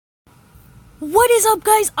What is up,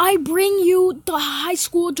 guys? I bring you the High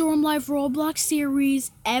School Dorm Life Roblox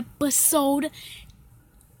series episode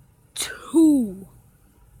 2.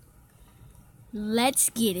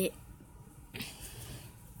 Let's get it.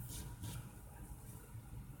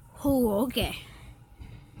 Oh, okay.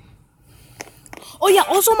 Oh yeah,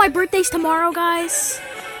 also my birthday's tomorrow, guys.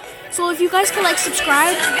 So if you guys could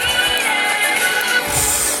subscribe.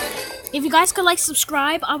 If you guys could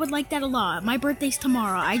subscribe, I would like that a lot. My birthday's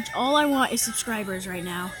tomorrow. All I want is subscribers right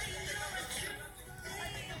now.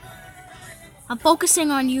 I'm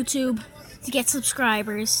focusing on YouTube to get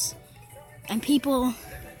subscribers and people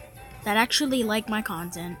that actually like my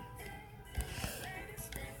content.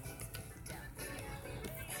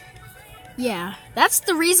 Yeah, that's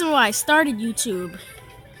the reason why I started YouTube.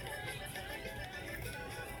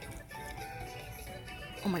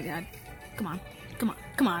 Oh my god. Come on.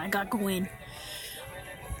 Come on, I gotta go in.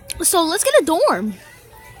 So let's get a dorm.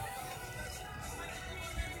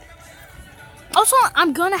 Also,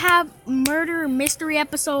 I'm gonna have murder mystery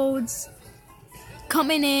episodes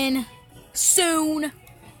coming in soon.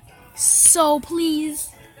 So please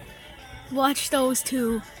watch those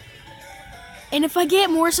too. And if I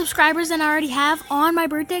get more subscribers than I already have on my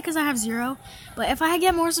birthday, because I have 0, but if I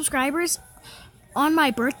get more subscribers on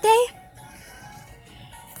my birthday,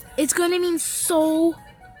 it's gonna mean so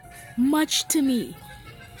much to me.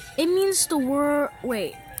 It means the world.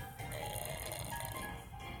 Wait.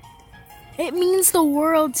 It means the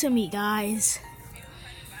world to me, guys.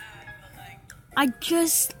 I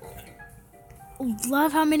just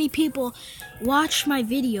love how many people watch my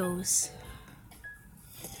videos.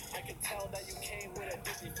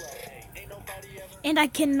 And I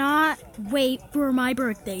cannot wait for my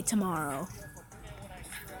birthday tomorrow.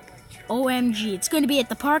 OMG, it's going to be at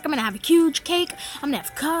the park. I'm going to have a huge cake. I'm going to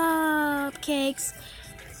have cupcakes.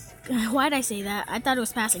 Why did I say that? I thought it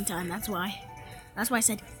was passing time, that's why. That's why I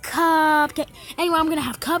said cupcake. Anyway, I'm going to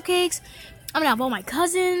have cupcakes. I'm going to have all my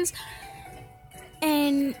cousins.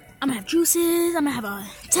 And I'm going to have juices. I'm going to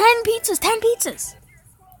have 10 pizzas. 10 pizzas.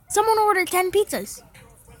 Someone ordered 10 pizzas.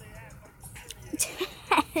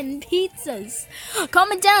 10 pizzas.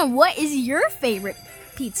 Comment down, what is your favorite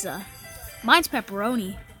pizza? Mine's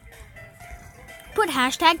pepperoni. Put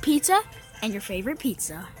hashtag pizza and your favorite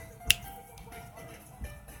pizza.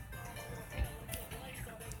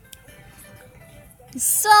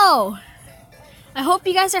 So, I hope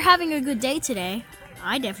you guys are having a good day today.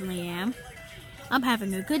 I definitely am. I'm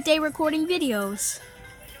having a good day recording videos.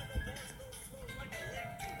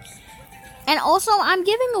 And also, I'm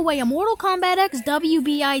giving away a Mortal Kombat X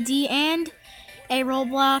WBID and a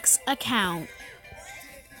Roblox account.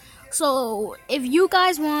 So, if you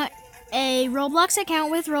guys want a Roblox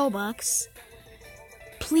account with Robux,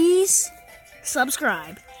 please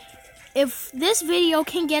subscribe. If this video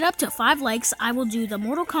can get up to 5 likes, I will do the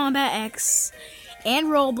Mortal Kombat X and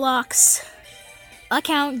Roblox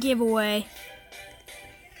account giveaway.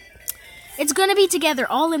 It's gonna be together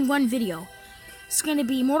all in one video. It's gonna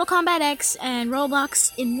be Mortal Kombat X and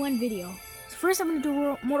Roblox in one video. So first I'm gonna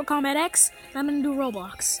do Mortal Kombat X, then I'm gonna do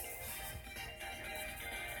Roblox.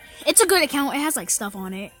 It's a good account. It has stuff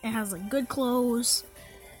on it. It has good clothes.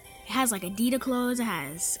 It has Adidas clothes. It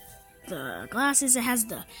has the glasses. It has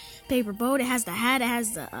the paper boat. It has the hat. It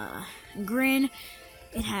has the grin.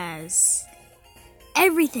 It has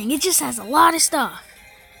everything. It just has a lot of stuff.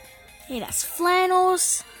 It has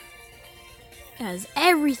flannels. It has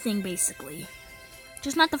everything basically.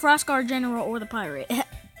 Just not the Frost Guard General or the Pirate.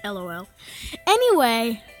 LOL.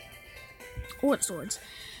 Anyway. Or the swords.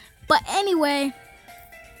 But anyway,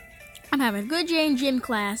 I'm having a good day in gym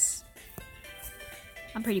class.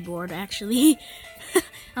 I'm pretty bored, actually.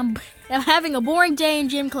 I'm having a boring day in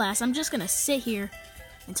gym class. I'm just gonna sit here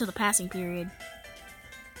until the passing period.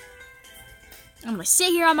 I'm gonna sit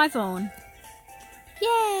here on my phone.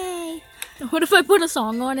 Yay! What if I put a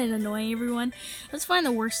song on and annoy everyone? Let's find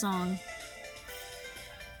the worst song.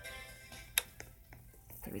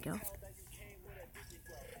 There we go.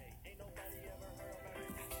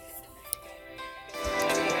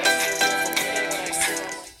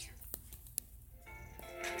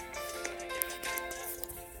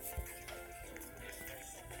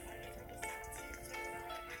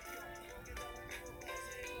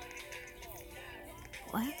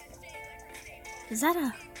 What? Is that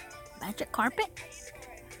a magic carpet?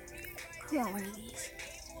 I want one of these.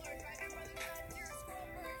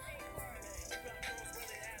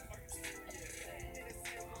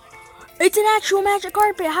 It's an actual magic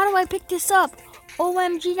carpet. How do I pick this up?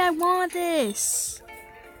 OMG, I want this.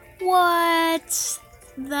 What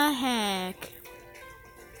the heck?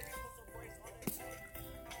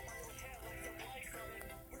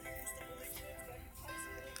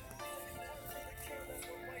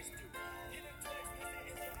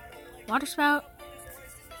 Water spout.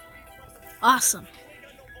 Awesome.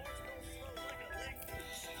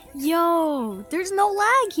 Yo, there's no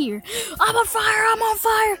lag here. I'm on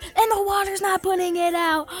fire, and the water's not putting it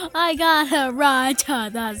out. I gotta run to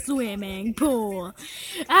the swimming pool.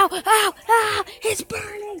 Ow, ow, ow, it's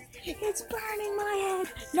burning. It's burning my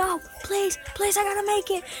head. No, please, please, I gotta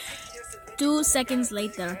make it. 2 seconds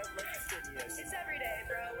later.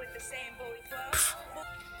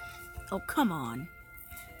 Oh, come on.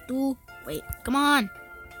 Wait, come on.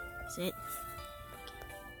 Sit.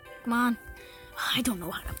 Come on. I don't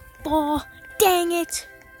know how to fall. Dang it.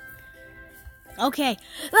 Okay.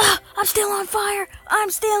 I'm still on fire. I'm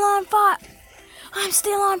still on fire.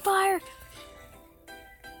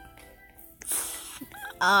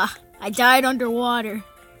 I died underwater.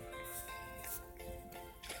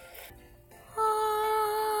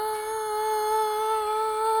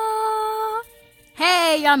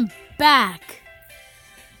 Hey, I'm back.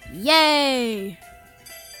 Yay.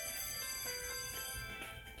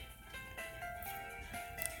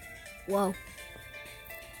 Whoa.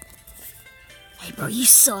 Hey, bro, you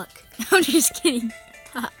suck. I'm just kidding.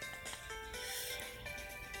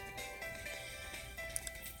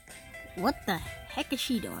 What the heck is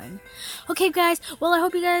she doing? Okay, guys. Well, I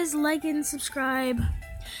hope you guys like and subscribe.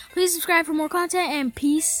 Please subscribe for more content, and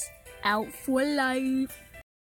peace out for life.